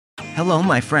Hello,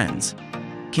 my friends.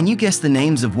 Can you guess the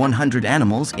names of 100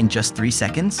 animals in just 3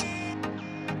 seconds?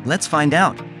 Let's find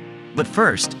out. But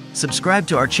first, subscribe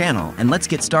to our channel and let's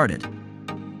get started.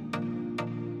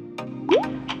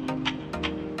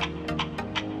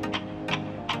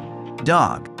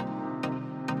 Dog.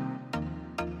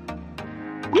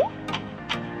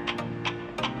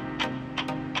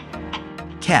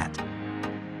 Cat.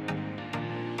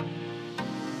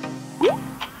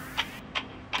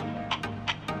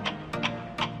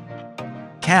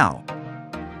 Cow.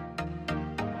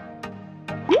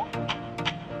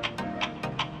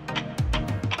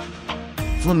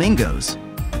 Flamingos.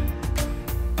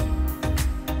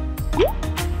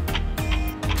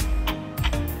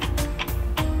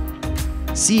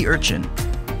 Sea urchin.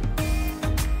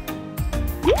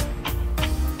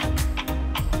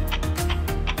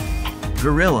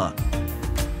 Gorilla.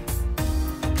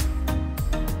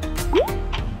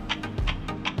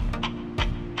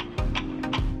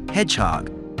 Hedgehog.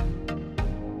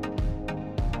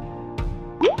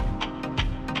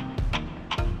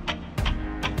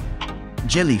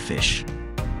 Jellyfish.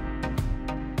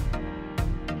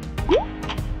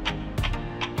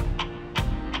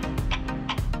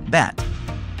 Bat.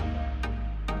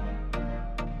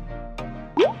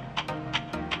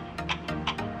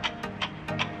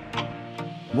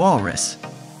 Walrus.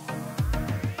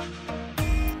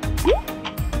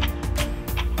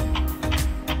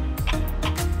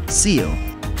 Seal.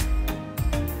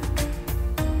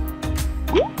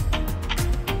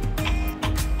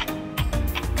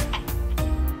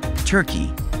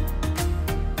 Turkey.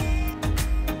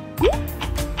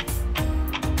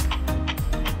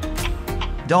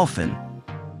 Dolphin.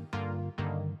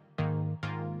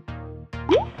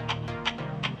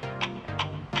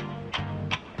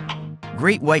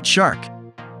 Great white shark.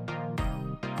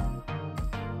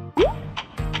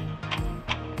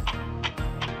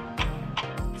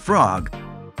 Frog.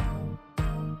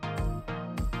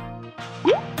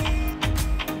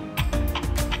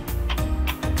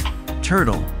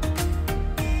 Turtle.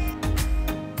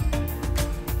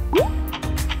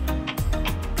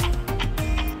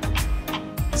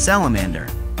 Salamander.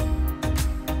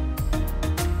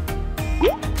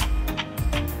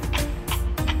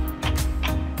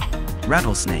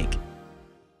 Rattlesnake.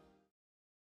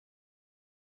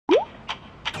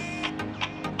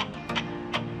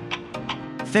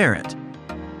 Ferret.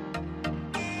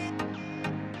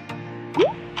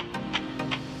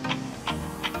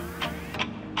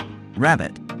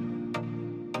 Rabbit.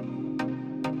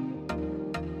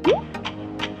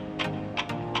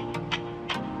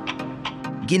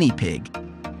 Guinea pig.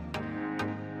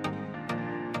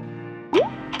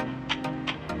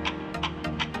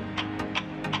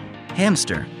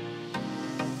 Hamster.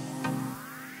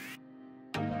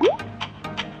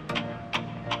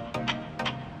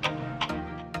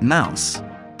 Mouse.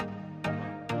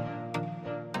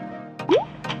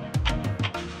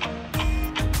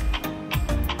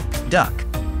 Duck.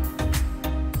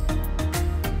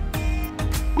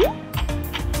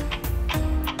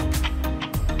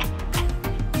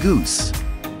 Goose.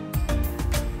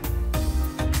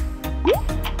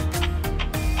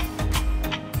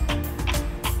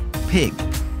 Pig.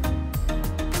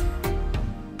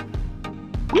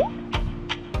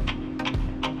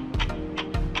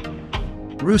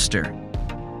 Rooster.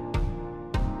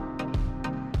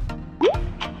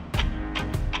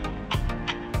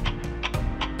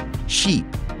 Sheep.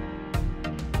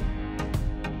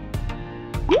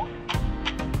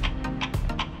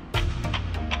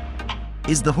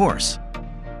 Is the horse.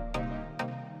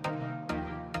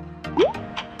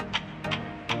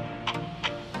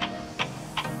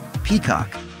 Peacock.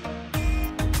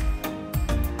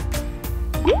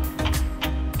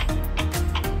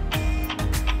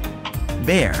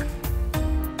 Bear.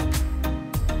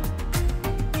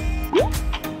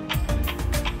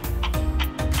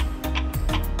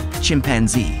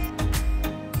 Chimpanzee.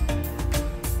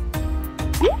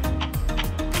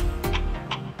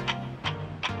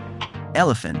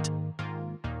 Elephant.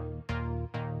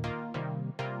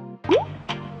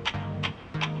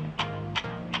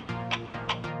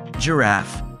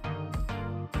 Giraffe.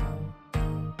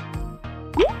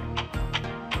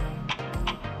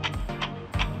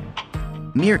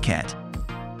 Meerkat.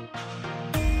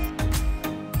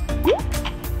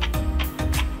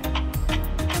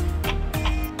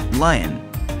 Lion.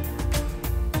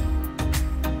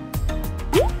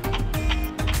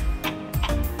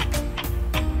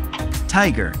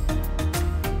 Tiger.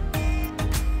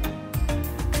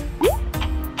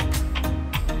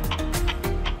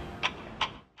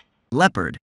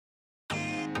 Leopard.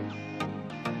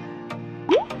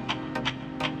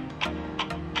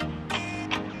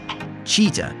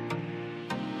 Cheetah.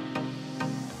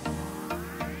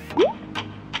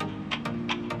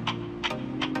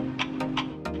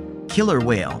 Killer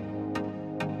whale.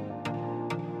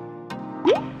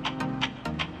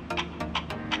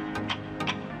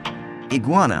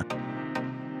 Iguana.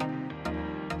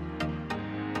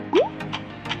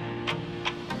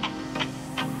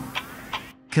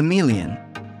 Chameleon.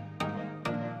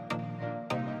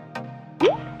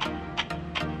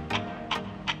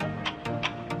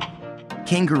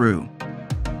 Kangaroo.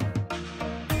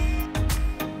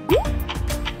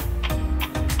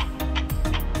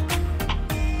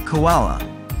 Koala.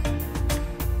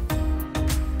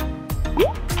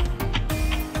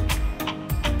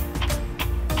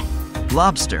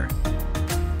 Lobster.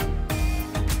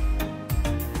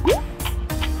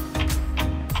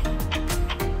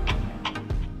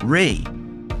 Ray.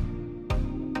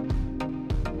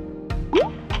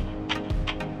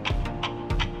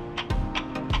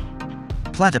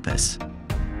 Platypus.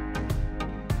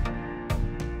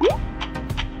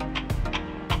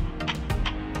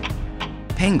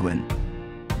 Penguin.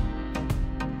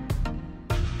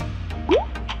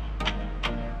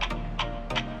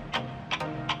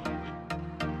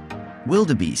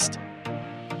 Wildebeest.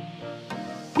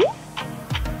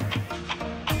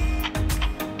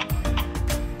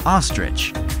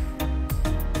 Ostrich.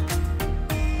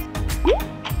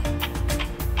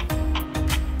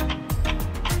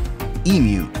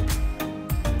 Emu.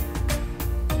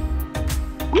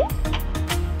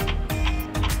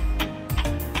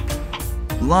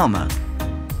 Llama.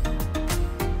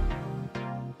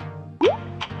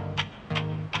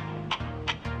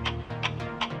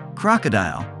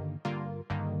 Crocodile.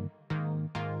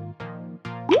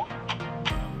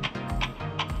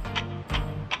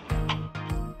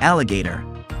 Alligator.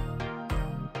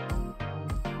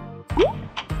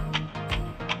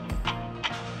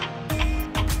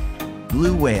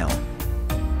 Blue whale.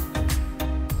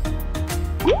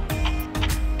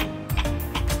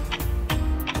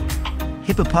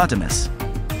 Hippopotamus.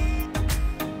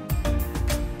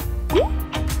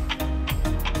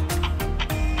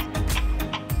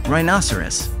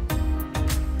 Rhinoceros.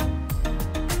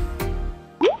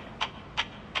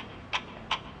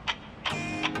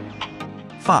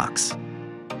 Fox.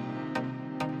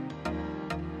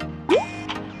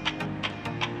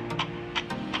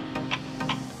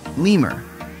 Lemur.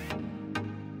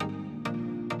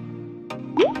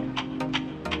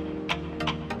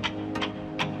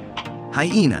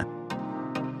 Hyena.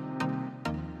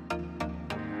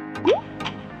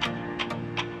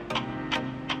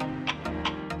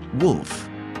 Wolf.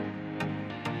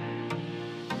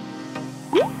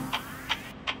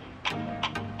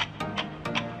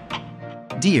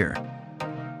 Deer.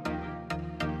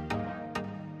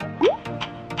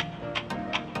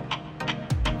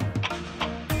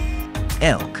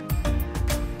 Elk.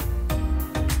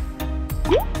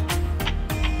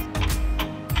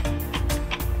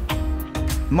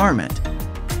 Marmot.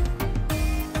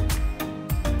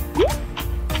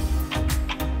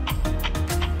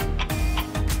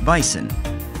 Bison.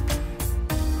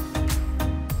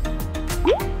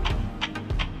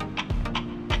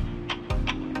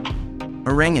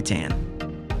 Orangutan.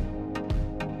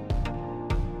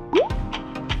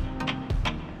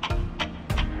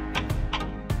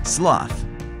 Sloth.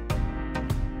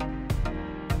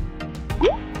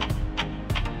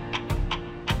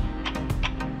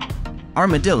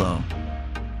 Armadillo.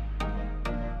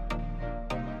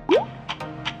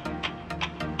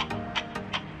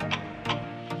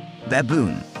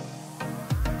 Baboon.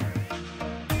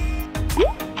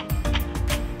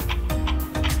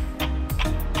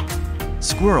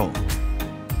 Squirrel.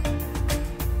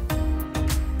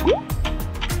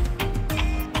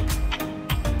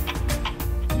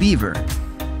 Beaver.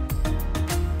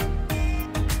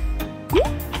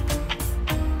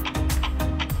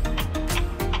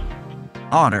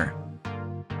 Otter.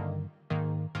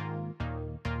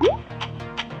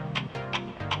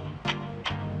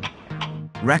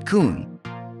 Raccoon.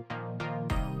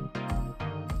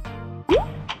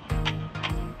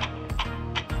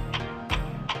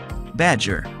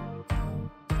 Badger.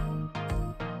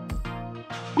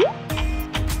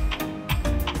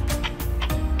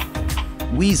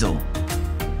 Weasel.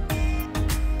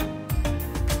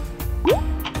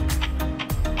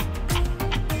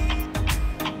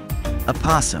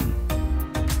 Opossum.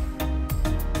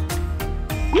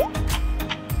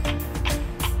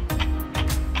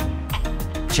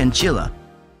 Chinchilla.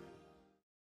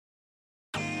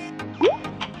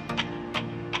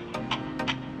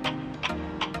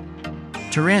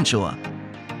 Tarantula.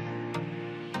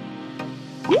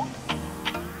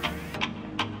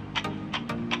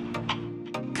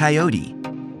 Coyote.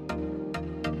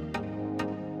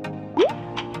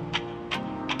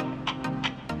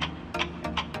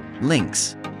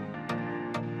 Lynx.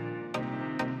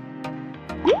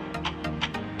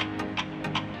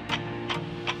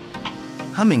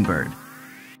 Hummingbird.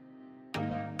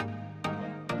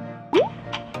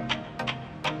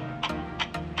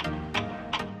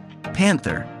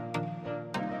 Panther.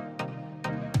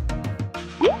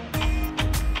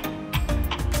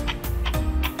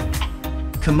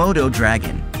 Komodo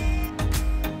dragon.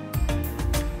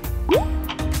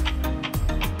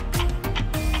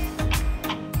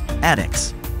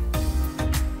 Addax.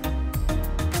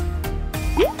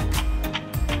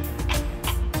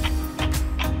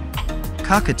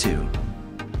 Cockatoo.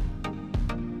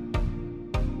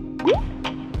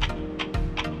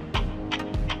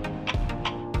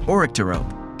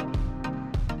 Orictorope.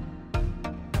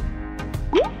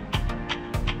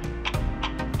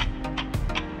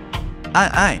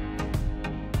 Aye.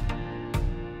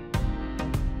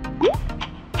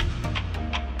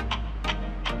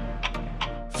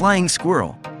 Flying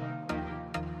squirrel.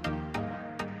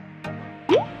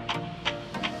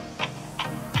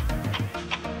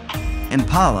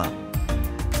 Impala.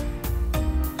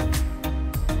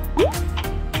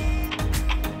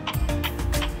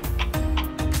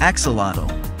 Axolotl.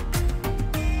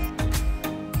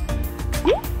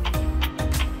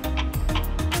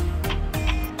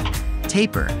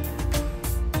 Tapir.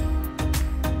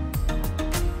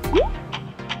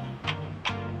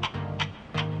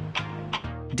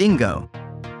 Dingo.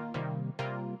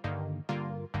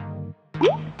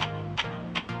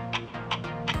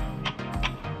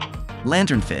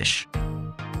 Lanternfish.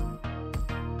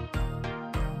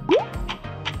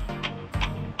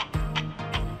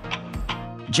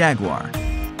 Jaguar.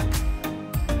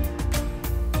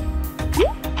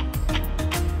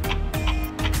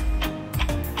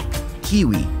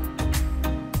 Kiwi.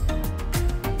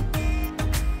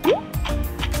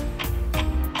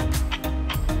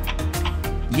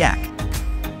 Yak.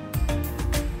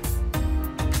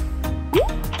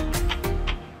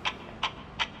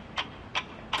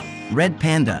 Red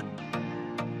panda.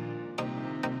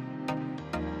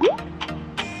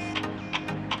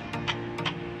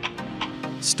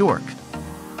 Stork.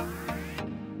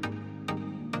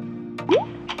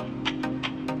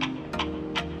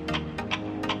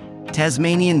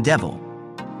 Tasmanian devil.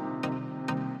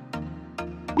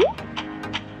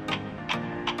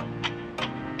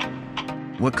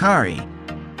 Wakari.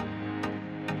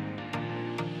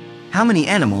 How many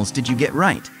animals did you get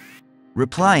right?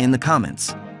 Reply in the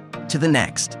comments. To the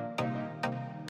next.